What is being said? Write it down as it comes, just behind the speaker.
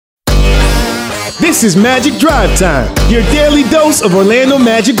This is Magic Drive Time, your daily dose of Orlando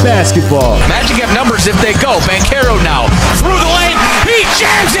Magic basketball. Magic have numbers if they go. Banchero now through the lane. He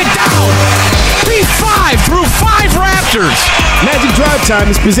jams it down. P5 through 5 Raptors. Magic Drive Time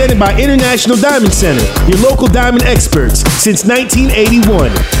is presented by International Diamond Center, your local diamond experts since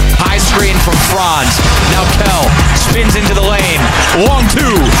 1981. High screen from Franz. Now Kell spins into the lane. Long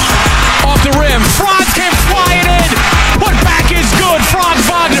two. Off the rim. Franz can fly it in. Put back is good. Moe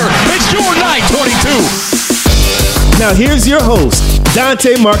Wagner. It's your night, 22. Now here's your host,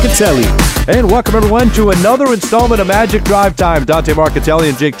 Dante Marchitelli. And welcome everyone to another installment of Magic Drive Time. Dante Marchitelli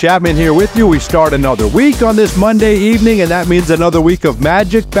and Jake Chapman here with you. We start another week on this Monday evening, and that means another week of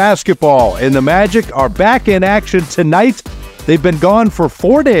Magic basketball. And the Magic are back in action tonight. They've been gone for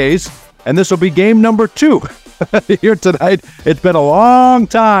 4 days, and this will be game number 2 here tonight. It's been a long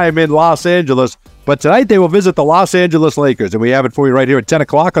time in Los Angeles, but tonight they will visit the Los Angeles Lakers, and we have it for you right here at 10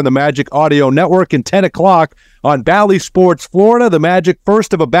 o'clock on the Magic Audio Network and 10 o'clock on Bally Sports Florida. The Magic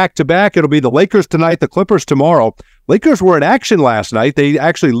first of a back-to-back. It'll be the Lakers tonight, the Clippers tomorrow. Lakers were in action last night. They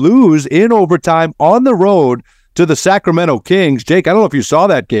actually lose in overtime on the road to the Sacramento Kings. Jake, I don't know if you saw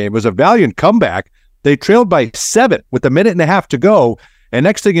that game. It was a valiant comeback. They trailed by 7 with a minute and a half to go. And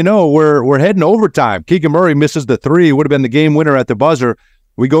next thing you know, we're heading overtime. Keegan Murray misses the 3. Would have been the game winner at the buzzer.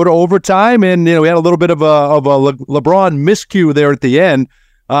 We go to overtime, and we had a little bit of a LeBron miscue there at the end.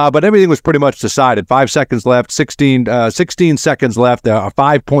 But everything was pretty much decided. 5 seconds left, 16 seconds left, a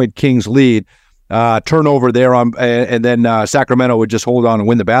 5-point Kings lead. Turnover there, and then Sacramento would just hold on and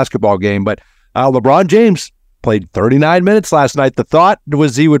win the basketball game. But LeBron James played 39 minutes last night. The thought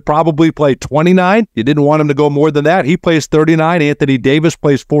was he would probably play 29. You didn't want him to go more than that. He plays 39. Anthony Davis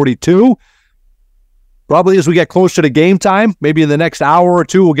plays 42. Probably as we get closer to game time, maybe in the next hour or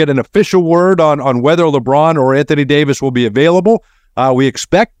two, we'll get an official word on whether LeBron or Anthony Davis will be available. We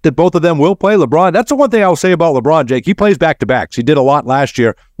expect that both of them will play. LeBron, that's the one thing I'll say about LeBron, Jake. He plays back-to-backs. He did a lot last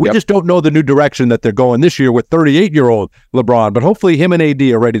year. We just don't know the new direction that they're going this year with 38-year-old LeBron. But hopefully him and AD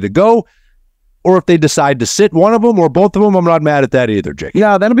are ready to go. Or if they decide to sit one of them or both of them, I'm not mad at that either, Jake.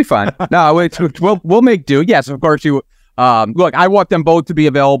 Yeah, that'll be fine. No, we'll make do. Yes, of course you. Look, I want them both to be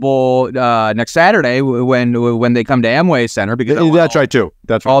available next Saturday when they come to Amway Center, because that's right too.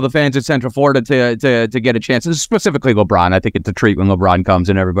 That's right. All the fans in Central Florida to get a chance. And specifically LeBron. I think it's a treat when LeBron comes,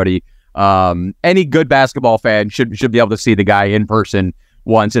 and everybody, any good basketball fan should be able to see the guy in person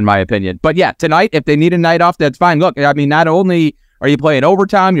once, in my opinion. But yeah, tonight, if they need a night off, that's fine. Look, I mean, not only are you playing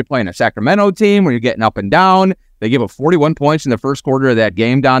overtime, you're playing a Sacramento team where you're getting up and down. They give up 41 points in the first quarter of that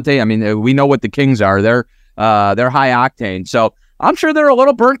game, Dante. I mean, we know what the Kings are. They're high octane. So I'm sure they're a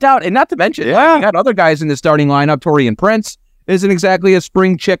little burnt out. And not to mention, you got other guys in the starting lineup. Taurean Prince isn't exactly a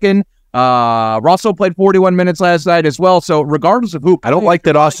spring chicken. Russell played 41 minutes last night as well. So regardless of who, I don't like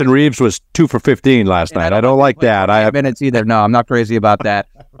that Austin Reeves was 2 for 15 last night. I don't like that. I have minutes either. No, I'm not crazy about that.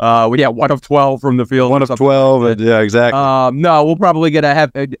 We got 1 of 12 from the field. 1 of 12. Yeah, exactly. No, we'll probably get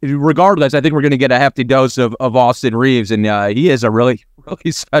regardless, I think we're going to get a hefty dose of Austin Reeves. And he is a really,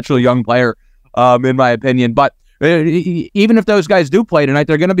 really special young player, in my opinion. But even if those guys do play tonight,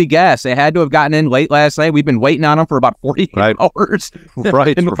 they're going to be gassed. They had to have gotten in late last night. We've been waiting on them for about 48 hours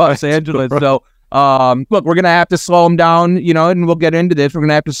in Los Angeles. Right. So, look, we're going to have to slow them down, and we'll get into this. We're going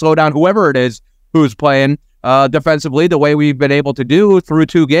to have to slow down whoever it is who's playing defensively the way we've been able to do through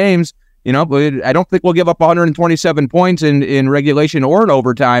 2 games. I don't think we'll give up 127 points in regulation or in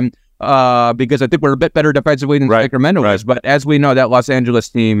overtime because I think we're a bit better defensively than Sacramento is. But as we know, that Los Angeles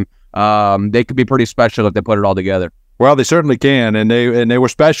team, they could be pretty special if they put it all together. Well, they certainly can, and they were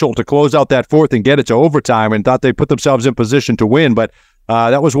special to close out that fourth and get it to overtime, and thought they put themselves in position to win. But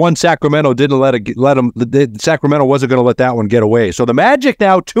that was one Sacramento didn't let them. Sacramento wasn't going to let that one get away. So the Magic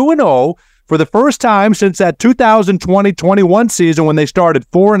now 2-0 for the first time since that 2020-21 season when they started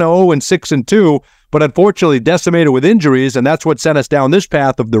 4-0 and 6-2, but unfortunately decimated with injuries, and that's what sent us down this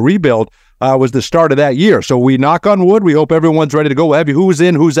path of the rebuild. Was the start of that year. So we knock on wood. We hope everyone's ready to go. We'll have you who's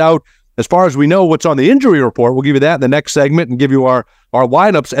in, who's out. As far as we know, what's on the injury report, we'll give you that in the next segment and give you our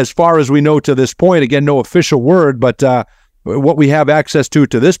lineups as far as we know to this point. Again, no official word, but what we have access to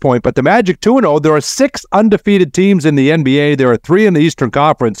this point. But the Magic 2-0, there are 6 undefeated teams in the NBA. There are 3 in the Eastern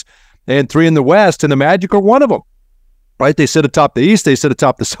Conference and 3 in the West, and the Magic are one of them. Right? They sit atop the East. They sit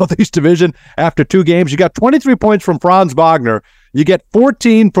atop the Southeast Division after 2 games. You got 23 points from Franz Wagner. You get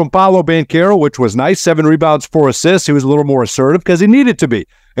 14 from Paolo Banchero, which was nice. 7 rebounds, 4 assists. He was a little more assertive because he needed to be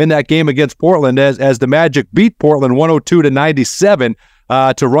in that game against Portland as the Magic beat Portland 102-97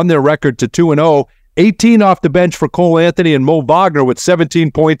 to run their record to 2-0. 18 off the bench for Cole Anthony and Moe Wagner with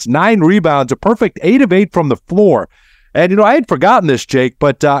 17 points, 9 rebounds, a perfect 8 of 8 from the floor. And, I had forgotten this, Jake,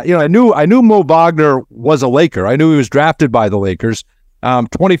 but, I knew Moe Wagner was a Laker. I knew he was drafted by the Lakers,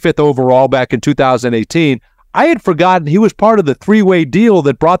 25th overall back in 2018. I had forgotten he was part of the three-way deal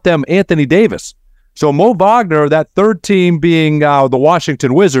that brought them Anthony Davis. So Moe Wagner, that third team being the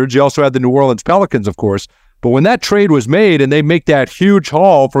Washington Wizards, you also had the New Orleans Pelicans, of course. But when that trade was made and they make that huge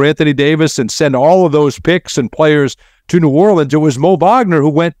haul for Anthony Davis and send all of those picks and players to New Orleans, it was Moe Wagner who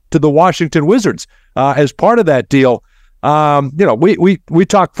went to the Washington Wizards as part of that deal. We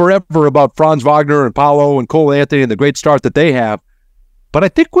talk forever about Franz Wagner and Paolo and Cole Anthony and the great start that they have. But I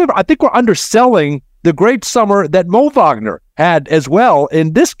think we're underselling the great summer that Moe Wagner had as well.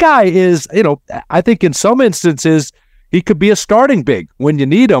 And this guy is, I think in some instances, he could be a starting big when you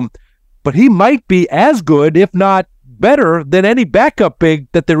need him, but he might be as good, if not better, than any backup big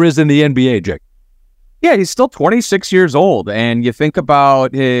that there is in the NBA, Jake. Yeah, he's still 26 years old, and you think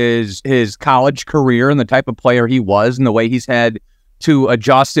about his college career and the type of player he was and the way he's had to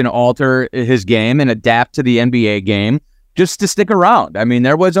adjust and alter his game and adapt to the NBA game just to stick around. I mean,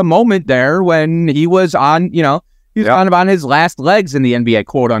 there was a moment there when he was on, kind of on his last legs in the NBA,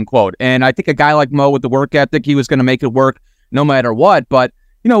 quote unquote. And I think a guy like Mo with the work ethic, he was going to make it work no matter what. But,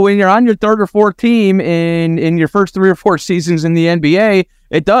 when you're on your third or fourth team in your first 3 or 4 seasons in the NBA,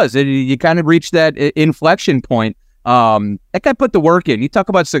 it does. You kind of reach that inflection point. That guy put the work in. You talk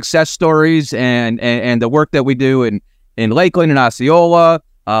about success stories and the work that we do in Lakeland and Osceola,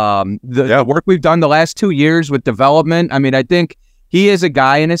 the work we've done the last 2 years with development. I mean, I think he is a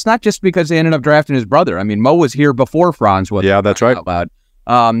guy, and it's not just because they ended up drafting his brother. I mean, Mo was here before Franz was. Yeah, that's right.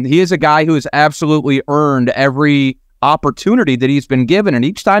 He is a guy who has absolutely earned every opportunity that he's been given, and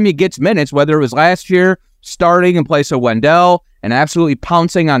each time he gets minutes, whether it was last year starting in place of Wendell and absolutely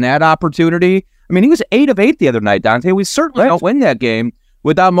pouncing on that opportunity. I mean, he was 8 of 8 the other night, Dante. We certainly don't win that game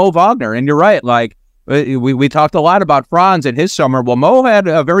without Moe Wagner, and you're right. Like we talked a lot about Franz and his summer. Well, Mo had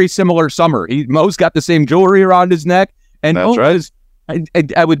a very similar summer. Mo's got the same jewelry around his neck, and that's right.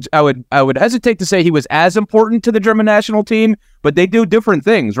 I would hesitate to say he was as important to the German national team, but they do different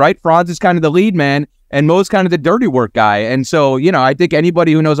things, right? Franz is kind of the lead man, and Mo's kind of the dirty work guy. And so, I think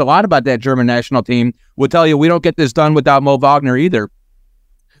anybody who knows a lot about that German national team would tell you we don't get this done without Moe Wagner either.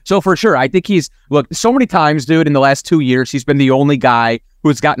 So for sure, I think look, so many times, dude, in the last 2 years, he's been the only guy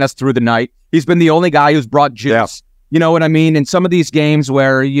who's gotten us through the night. He's been the only guy who's brought juice. Yeah. You know what I mean? In some of these games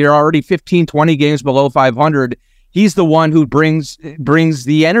where you're already 15, 20 games below 500, he's the one who brings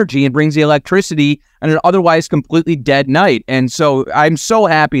the energy and brings the electricity on an otherwise completely dead night. And so I'm so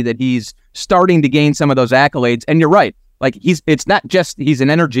happy that he's starting to gain some of those accolades. And you're right. Like it's not just he's an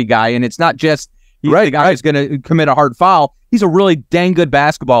energy guy, and it's not just he's the guy who's going to commit a hard foul. He's a really dang good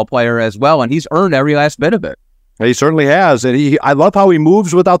basketball player as well, and he's earned every last bit of it. He certainly has, and I love how he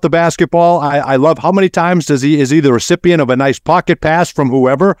moves without the basketball. I love how many times is he the recipient of a nice pocket pass from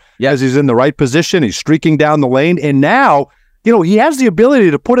whoever as he's in the right position. He's streaking down the lane, and now he has the ability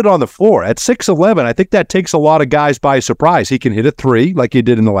to put it on the floor at 6'11". I think that takes a lot of guys by surprise. He can hit a three like he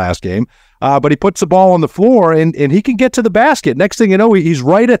did in the last game, but he puts the ball on the floor and he can get to the basket. Next thing you know, he's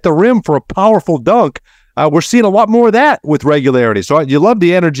right at the rim for a powerful dunk. We're seeing a lot more of that with regularity. So you love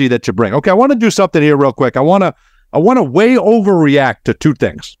the energy that you bring. Okay, I want to do something here real quick. I want to way overreact to 2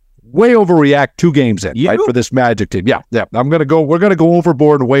 things. Way overreact 2 games in, right, for this Magic team. Yeah. We're gonna go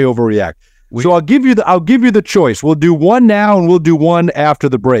overboard and way overreact. So I'll give you the choice. We'll do one now and we'll do one after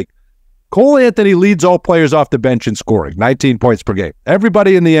the break. Cole Anthony leads all players off the bench in scoring, 19 points per game.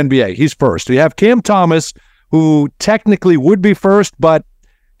 Everybody in the NBA, he's first. We have Cam Thomas, who technically would be first, but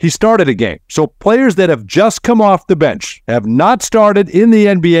he started a game. So players that have just come off the bench, have not started in the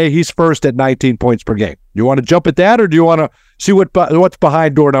NBA, he's first at 19 points per game. You want to jump at that, or do you want to see what's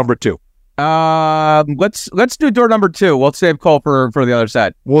behind door number 2? Let's do door number 2. We'll save Cole for the other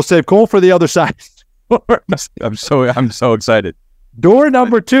side. We'll save Cole for the other side. I'm so excited. Door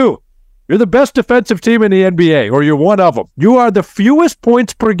number 2. You're the best defensive team in the NBA, or you're one of them. You are the fewest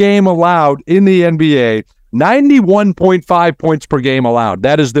points per game allowed in the NBA. 91.5 points per game allowed.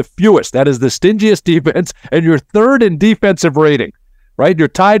 That is the fewest. That is the stingiest defense, and you're third in defensive rating, right? You're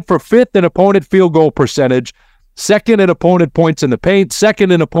tied for 5th in opponent field goal percentage, 2nd in opponent points in the paint,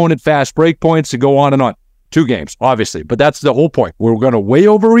 2nd in opponent fast break points, to go on and on. 2 games, obviously, but that's the whole point. We're going to way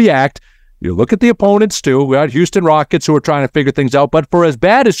overreact. You look at the opponents, too. We had Houston Rockets who are trying to figure things out, but for as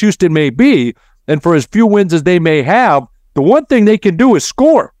bad as Houston may be, and for as few wins as they may have, the one thing they can do is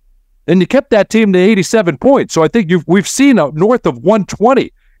score. And you kept that team to 87 points. So I think we've seen north of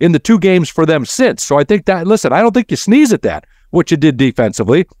 120 in the 2 games for them since. So I think that, listen, I don't think you sneeze at that, what you did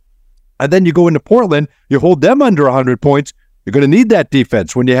defensively. And then you go into Portland, you hold them under 100 points, You're going to need that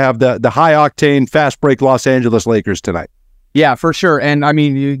defense when you have the high-octane, fast-break Los Angeles Lakers tonight. Yeah, for sure. And I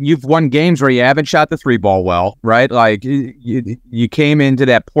mean, you've won games where you haven't shot the three ball well, right? Like you came into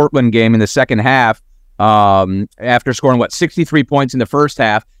that Portland game in the second half after scoring 63 points in the first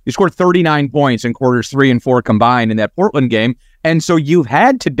half. You scored 39 points in quarters 3 and 4 combined in that Portland game, and so you've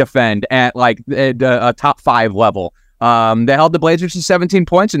had to defend at like a top 5 level. They held the Blazers to 17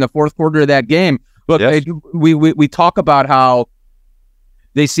 points in the fourth quarter of that game. Look, yes. we talk about how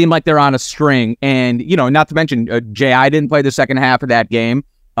they seem like they're on a string, and, not to mention J.I. didn't play the second half of that game.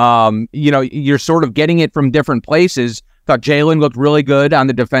 You're sort of getting it from different places. Thought Jalen looked really good on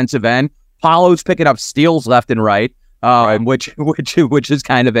the defensive end. Paolo's picking up steals left and right, which is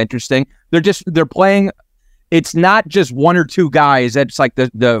kind of interesting. They're playing. It's not just one or two guys that's like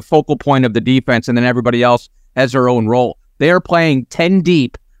the focal point of the defense, and then everybody else has their own role. They are playing 10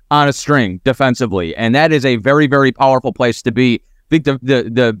 deep on a string defensively, and that is a very, very powerful place to be. I think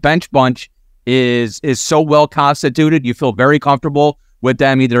the bench bunch is so well constituted. You feel very comfortable with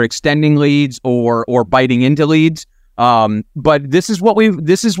them either extending leads or biting into leads. But this is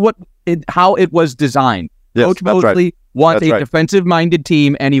how it was designed. Yes, Coach Mosley wants a defensive-minded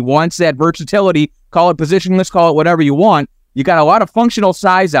team, and he wants that versatility. Call it positionless, call it whatever you want. You got a lot of functional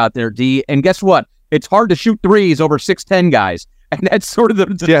size out there, D. And guess what? It's hard to shoot threes over 6'10" guys, and that's sort of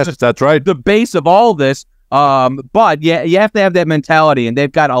the base of all this. But yeah, you have to have that mentality, and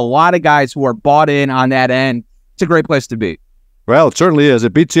they've got a lot of guys who are bought in on that end. It's a great place to be. Well, it certainly is.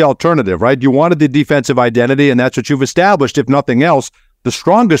 It beats the alternative, right? You wanted the defensive identity, and that's what you've established, if nothing else. The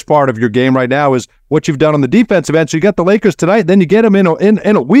strongest part of your game right now is what you've done on the defensive end. So you got the Lakers tonight, then you get them in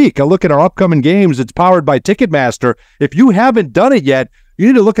a week. A look at our upcoming games. It's powered by Ticketmaster. If you haven't done it yet, you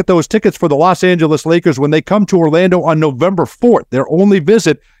need to look at those tickets for the Los Angeles Lakers when they come to Orlando on November 4th. Their only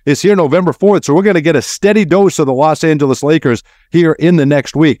visit is here November 4th, so we're going to get a steady dose of the Los Angeles Lakers here in the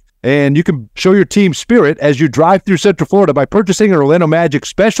next week. And you can show your team spirit as you drive through Central Florida by purchasing an Orlando Magic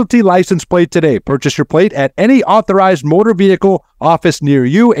specialty license plate today. Purchase your plate at any authorized motor vehicle office near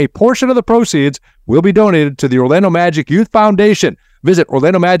you. A portion of the proceeds will be donated to the Orlando Magic Youth Foundation. Visit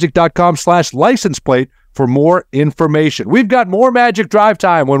orlandomagic.com/license plate for more information. We've got more Magic Drive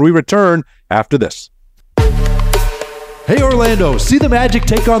Time when we return after this. Hey Orlando, see the Magic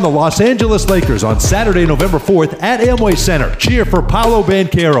take on the Los Angeles Lakers on Saturday, November 4th at Amway Center. Cheer for Paolo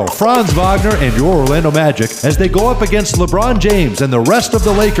Banchero, Franz Wagner, and your Orlando Magic as they go up against LeBron James and the rest of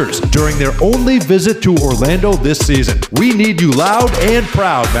the Lakers during their only visit to Orlando this season. We need you loud and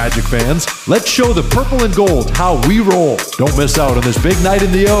proud, Magic fans. Let's show the purple and gold how we roll. Don't miss out on this big night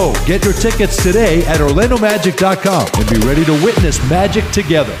in the O. Get your tickets today at orlandomagic.com and be ready to witness Magic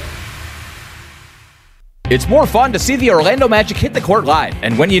together. It's more fun to see the Orlando Magic hit the court live.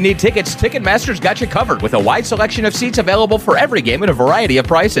 And when you need tickets, Ticketmaster's got you covered with a wide selection of seats available for every game at a variety of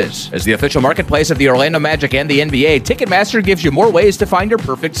prices. As the official marketplace of the Orlando Magic and the NBA, Ticketmaster gives you more ways to find your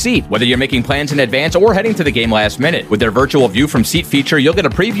perfect seat, whether you're making plans in advance or heading to the game last minute. With their virtual view from seat feature, you'll get a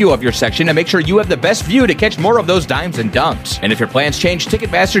preview of your section and make sure you have the best view to catch more of those dimes and dunks. And if your plans change,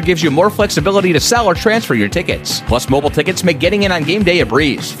 Ticketmaster gives you more flexibility to sell or transfer your tickets. Plus, mobile tickets make getting in on game day a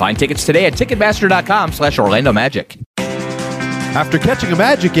breeze. Find tickets today at Ticketmaster.com/Orlando Magic. After catching a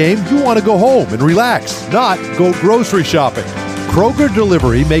Magic game, you want to go home and relax, not go grocery shopping. Kroger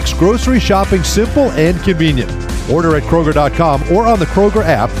Delivery makes grocery shopping simple and convenient. Order at Kroger.com or on the Kroger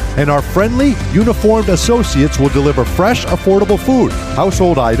app, and our friendly, uniformed associates will deliver fresh, affordable food,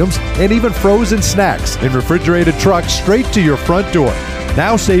 household items, and even frozen snacks in refrigerated trucks straight to your front door.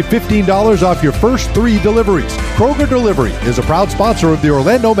 Now save $15 off your first 3 deliveries. Kroger Delivery is a proud sponsor of the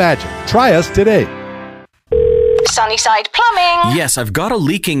Orlando Magic. Try us today. Sunnyside Plumbing. Yes, I've got a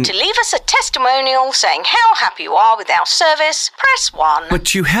leaking... To leave us a testimonial saying how happy you are with our service, press 1.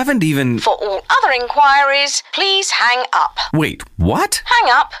 But you haven't even... For all other inquiries, please hang up. Wait, what?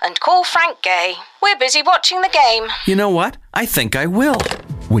 Hang up and call Frank Gay. We're busy watching the game. You know what? I think I will.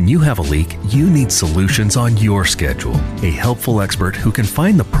 When you have a leak, you need solutions on your schedule. A helpful expert who can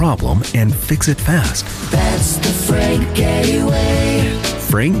find the problem and fix it fast. That's the Frank Gay way.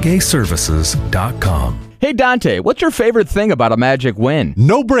 FrankGayServices.com. Hey Dante, what's your favorite thing about a Magic win?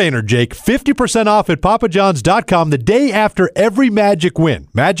 No brainer, Jake. 50% off at papajohns.com the day after every Magic win.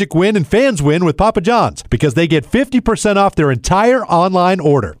 Magic win and fans win with Papa John's because they get 50% off their entire online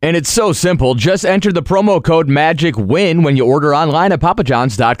order. And it's so simple. Just enter the promo code MAGICWIN when you order online at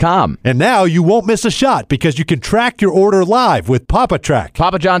papajohns.com. And now you won't miss a shot because you can track your order live with Papa Track.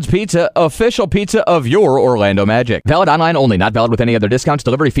 Papa John's Pizza, official pizza of your Orlando Magic. Valid online only, not valid with any other discounts.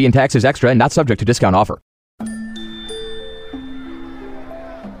 Delivery fee and taxes extra and not subject to discount offer.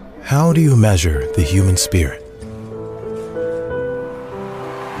 How do you measure the human spirit?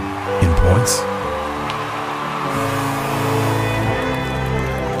 points,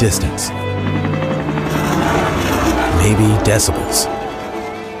 distance, maybe decibels,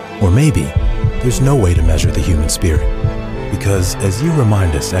 or maybe there's no way to measure the human spirit, because as you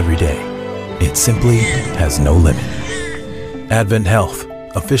remind us every day, it simply has no limit. Advent Health,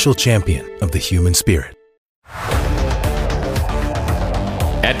 official champion of the human spirit.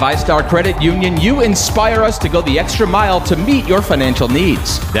 At VyStar Credit Union, you inspire us to go the extra mile to meet your financial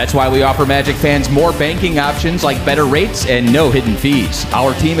needs. That's why we offer Magic fans more banking options like better rates and no hidden fees.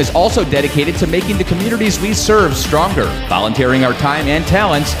 Our team is also dedicated to making the communities we serve stronger, volunteering our time and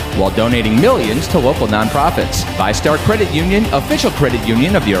talents while donating millions to local nonprofits. VyStar Credit Union, official credit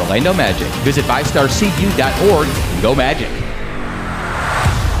union of the Orlando Magic. Visit VyStarCU.org and go Magic.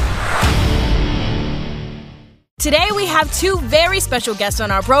 Today we have two very special guests on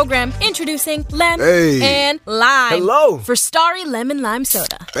our program, introducing Lem and Lime. Hello. For Starry Lemon Lime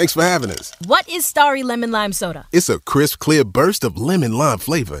Soda. Thanks for having us. What is Starry Lemon Lime Soda? It's a crisp, clear burst of lemon lime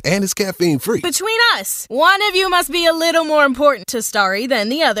flavor, and it's caffeine-free. Between us, one of you must be a little more important to Starry than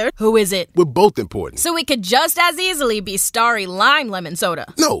the other. Who is it? We're both important. So it could just as easily be Starry Lime Lemon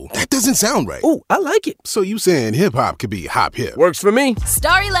Soda. No, that doesn't sound right. Ooh, I like it. So you saying hip-hop could be hop-hip? Works for me.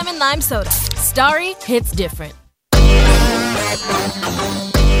 Starry Lemon Lime Soda. Starry hits different.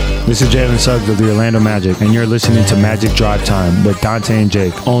 This is Jalen Suggs of the Orlando Magic, and you're listening to Magic Drive Time with Dante and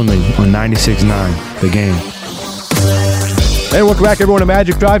Jake, only on 96.9 The Game. Hey, welcome back, everyone, to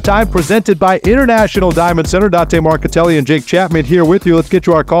Magic Drive Time, presented by International Diamond Center. Dante Marcatelli and Jake Chapman here with you. Let's get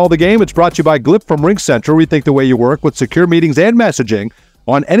to our call of the game. It's brought to you by Glip from RingCentral. Rethink the way you work with secure meetings and messaging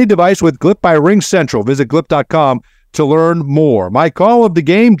on any device with Glip by RingCentral. Visit glip.com to learn more. My call of the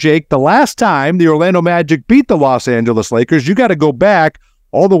game, Jake, the last time the Orlando Magic beat the Los Angeles Lakers, you got to go back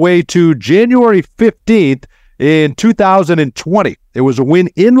all the way to January 15th in 2020. It was a win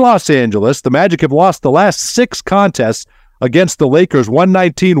in Los Angeles. The Magic have lost the last 6 contests against the Lakers.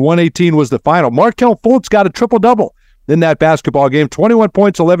 119-118 was the final. Markelle Fultz got a triple-double in that basketball game. 21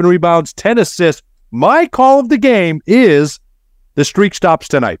 points, 11 rebounds, 10 assists. My call of the game is the streak stops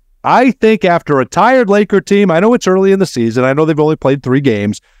tonight. I think after a tired Laker team, I know it's early in the season, I know they've only played 3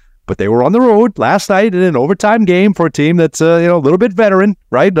 games, but they were on the road last night in an overtime game for a team that's a little bit veteran,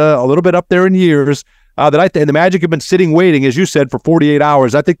 right? A little bit up there in years. And the Magic have been sitting waiting, as you said, for 48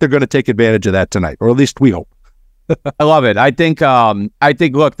 hours. I think they're going to take advantage of that tonight, or at least we hope. I love it. I think,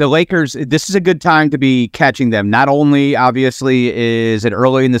 look, the Lakers, this is a good time to be catching them. Not only, obviously, is it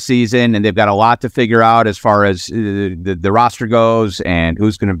early in the season, and they've got a lot to figure out as far as the roster goes and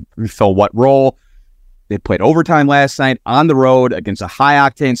who's going to fill what role. They played overtime last night on the road against a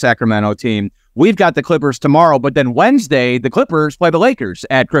high-octane Sacramento team. We've got the Clippers tomorrow, but then Wednesday, the Clippers play the Lakers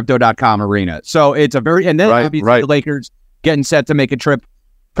at Crypto.com Arena. So it's a very, and then obviously the Lakers getting set to make a trip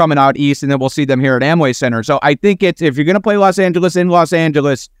coming out east, and then we'll see them here at Amway Center. So I think if you're going to play Los Angeles in Los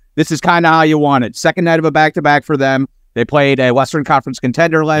Angeles, this is kind of how you want it. Second night of a back-to-back for them. They played a Western Conference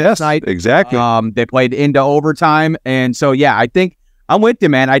contender last night. Exactly. They played into overtime, and so yeah, I think I'm with you,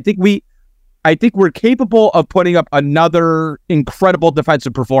 man. I think we're capable of putting up another incredible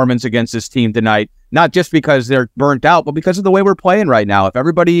defensive performance against this team tonight. Not just because they're burnt out, but because of the way we're playing right now. If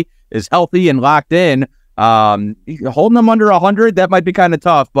everybody is healthy and locked in, holding them under 100, that might be kind of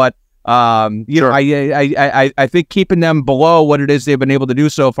tough, but Sure. I think keeping them below what it is they've been able to do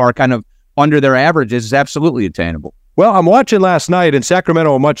so far, kind of under their averages, is absolutely attainable. Well, I'm watching last night, and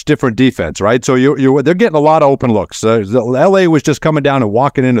Sacramento a much different defense, right? So they're getting a lot of open looks. LA was just coming down and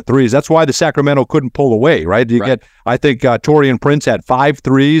walking into threes. That's why the Sacramento couldn't pull away, right? Get, I think Taurean Prince had 5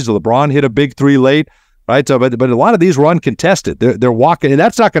 threes. LeBron hit a big 3 late, right? So, but a lot of these were uncontested. They're walking, and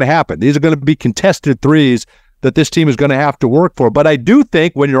that's not going to happen. These are going to be contested threes that this team is going to have to work for. But I do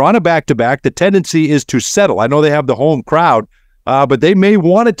think when you're on a back-to-back, the tendency is to settle. I know they have the home crowd, but they may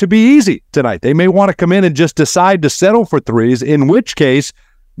want it to be easy tonight. They may want to come in and just decide to settle for threes, in which case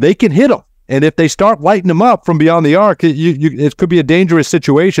they can hit them. And if they start lighting them up from beyond the arc, it could be a dangerous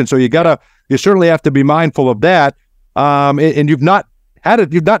situation. So you certainly have to be mindful of that. And you've not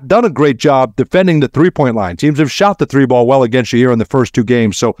done a great job defending the three-point line. Teams have shot the 3-ball well against you here in the first 2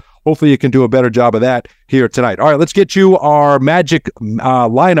 games. So hopefully you can do a better job of that here tonight. All right, let's get you our Magic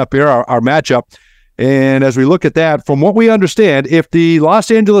lineup here, our matchup. And as we look at that, from what we understand, if the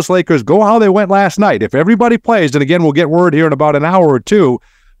Los Angeles Lakers go how they went last night, if everybody plays, and again, we'll get word here in about an hour or 2,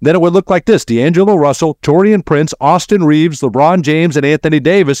 then it would look like this: D'Angelo Russell, Taurean Prince, Austin Reeves, LeBron James, and Anthony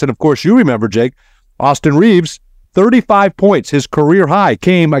Davis. And of course, you remember, Jake, Austin Reeves, 35 points. His career high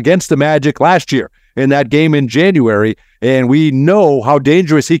came against the Magic last year in that game in January. And we know how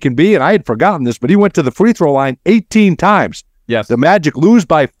dangerous he can be. And I had forgotten this, but he went to the free throw line 18 times Yes. The Magic lose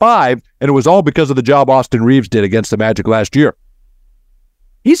by 5, and it was all because of the job Austin Reeves did against the Magic last year.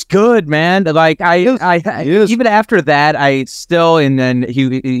 He's good, man. Like even after that, I still, and then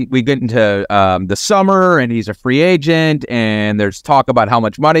we get into the summer, and he's a free agent, and there's talk about how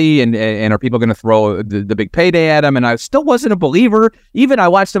much money, and are people going to throw the big payday at him? And I still wasn't a believer. Even I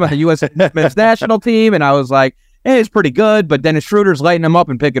watched him on the U.S. men's national team, and I was like, hey, it's pretty good. But Dennis Schroeder's lighting him up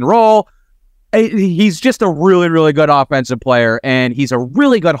in pick and roll. He's just a really, really good offensive player, and he's a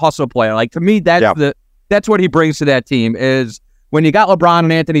really good hustle player. Like, to me, that's what he brings to that team is. When you got LeBron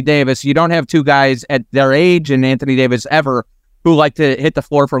and Anthony Davis, you don't have two guys at their age and Anthony Davis ever who like to hit the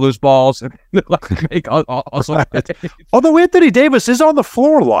floor for loose balls. Although Anthony Davis is on the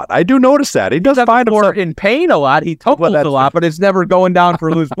floor a lot. I do notice that. He does find himself in pain a lot. He tumbles a lot, but it's never going down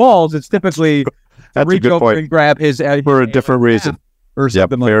for loose balls. It's typically reach over and grab his for a different reason. Or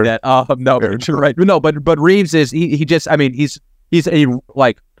something like that. No, you're right. No, but Reeves is he just, I mean, he's a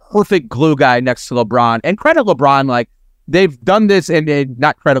like perfect glue guy next to LeBron. And credit LeBron, like, they've done this, and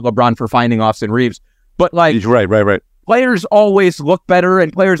not credit LeBron for finding Austin Reeves, but like, he's right. Players always look better,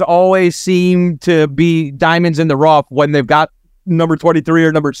 and players always seem to be diamonds in the rough when they've got number 23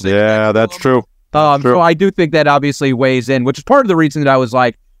 or number 6. Yeah, that's true. So I do think that obviously weighs in, which is part of the reason that I was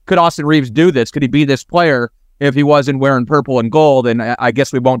like, could Austin Reeves do this? Could he be this player if he wasn't wearing purple and gold? And I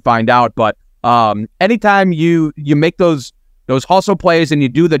guess we won't find out. But anytime you make those hustle plays and you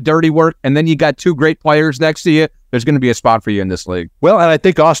do the dirty work, and then you got two great players next to you, there's going to be a spot for you in this league. Well, and I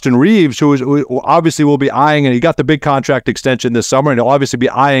think Austin Reeves, who obviously will be eyeing, and he got the big contract extension this summer, and he'll obviously be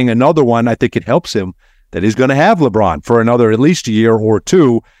eyeing another one. I think it helps him that he's going to have LeBron for another at least a year or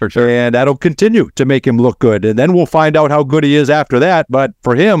two, for sure. And that'll continue to make him look good. And then we'll find out how good he is after that. But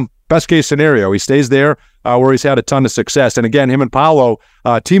for him, best case scenario, he stays there where he's had a ton of success. And again, him and Paolo,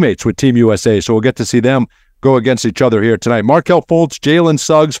 teammates with Team USA, so we'll get to see them go against each other here tonight. Markelle Fultz, Jalen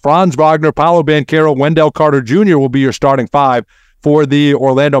Suggs, Franz Wagner, Paolo Banchero, Wendell Carter Jr. will be your starting 5 for the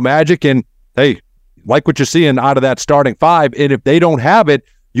Orlando Magic. And hey, like what you're seeing out of that starting 5. And if they don't have it,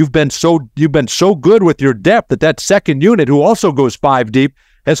 you've been so good with your depth that second unit, who also goes 5 deep,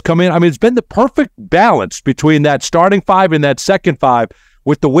 has come in. I mean, it's been the perfect balance between that starting 5 and that second 5.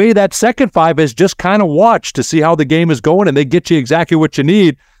 With the way that second 5 has just kind of watched to see how the game is going, and they get you exactly what you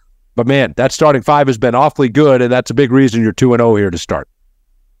need. But man, that starting 5 has been awfully good, and that's a big reason you're 2-0 here to start.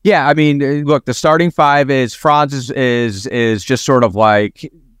 Yeah, I mean, look, the starting 5 is Franz is just sort of like,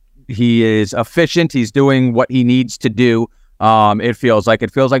 he is efficient. He's doing what he needs to do. It feels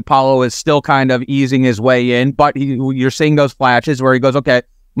like Paolo is still kind of easing his way in, but you're seeing those flashes where he goes, okay, I'm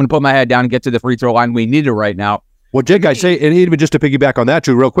going to put my head down and get to the free throw line. We need it right now. Well, Jake, I say, and even just to piggyback on that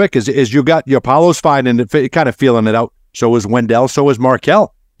too, real quick, is you got your Paolo's fine and kind of feeling it out. So is Wendell. So is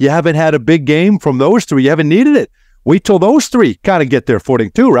Markelle. You haven't had a big game from those 3. You haven't needed it. Wait till those 3 kind of get their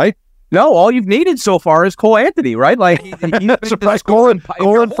footing too, right? No, all you've needed so far is Cole Anthony, right? Like, surprise, Cole and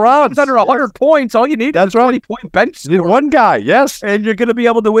Franz. Under 100 points, all you need is a 20-point bench. You need one guy, yes. And you're going to be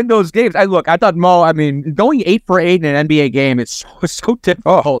able to win those games. I thought Moe, I mean, going 8 for 8 in an NBA game, it's so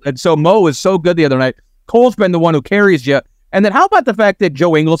difficult. Oh. And so Moe was so good the other night. Cole's been the one who carries you. And then how about the fact that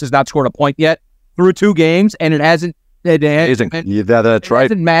Joe Ingles has not scored a point yet through 2 games, and it hasn't. That's right.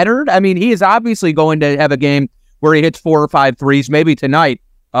 Hasn't mattered. I mean, he is obviously going to have a game where he hits 4 or 5 threes, maybe tonight.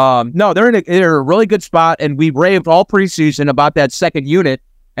 No, they're in a really good spot, and we raved all preseason about that second unit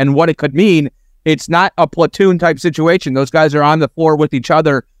and what it could mean. It's not a platoon type situation. Those guys are on the floor with each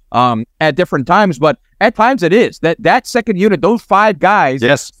other at different times, but at times it is. That second unit, those 5 guys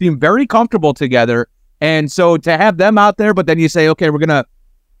seem very comfortable together. And so to have them out there, but then you say, okay, we're gonna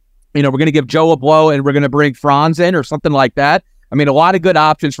give Joe a blow and we're gonna bring Franz in or something like that. I mean, a lot of good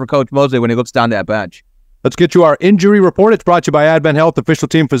options for Coach Mosley when he looks down that bench. Let's get to our injury report. It's brought to you by Advent Health, official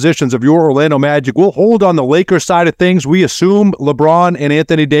team physicians of your Orlando Magic. We'll hold on the Lakers side of things. We assume LeBron and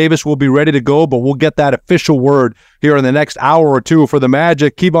Anthony Davis will be ready to go, but we'll get that official word here in the next hour or two for the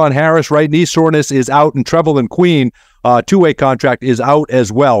Magic. Kevon Harris, right knee soreness, is out, and Trevelyan Queen, two-way contract, is out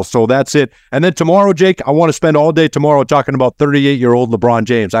as well. So that's it. And then tomorrow, Jake, I want to spend all day tomorrow talking about 38-year-old LeBron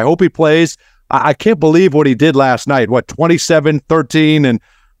James. I hope he plays. I can't believe what he did last night. 27, 13, and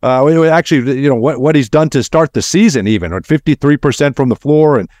actually, what he's done to start the season, even at 53% from the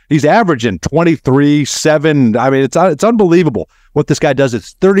floor, and he's averaging 23, 7. I mean, it's unbelievable what this guy does.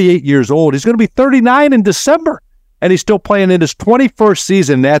 It's 38 years old. He's going to be 39 in December, and he's still playing in his 21st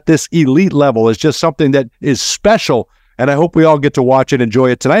season at this elite level. It's just something that is special, and I hope we all get to watch and enjoy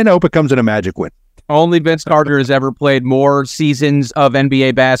it tonight, and I hope it comes in a Magic win. Only Vince Carter has ever played more seasons of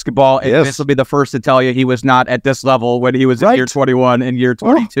NBA basketball, and Vince will be the first to tell you he was not at this level when he was in year 21 and year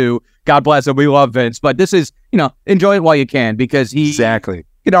 22. God bless him. We love Vince. But this is, enjoy it while you can, because he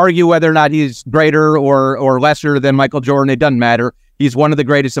could argue whether or not he's greater or lesser than Michael Jordan. It doesn't matter. He's one of the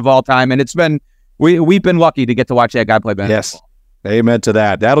greatest of all time, and we've been lucky to get to watch that guy play basketball. Yes. Amen to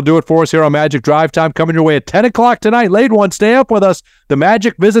that. That'll do it for us here on Magic Drive Time, coming your way at 10 o'clock tonight. Late one, stay up with us. The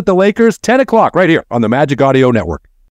Magic visit the Lakers, 10 o'clock, right here on the Magic Audio Network.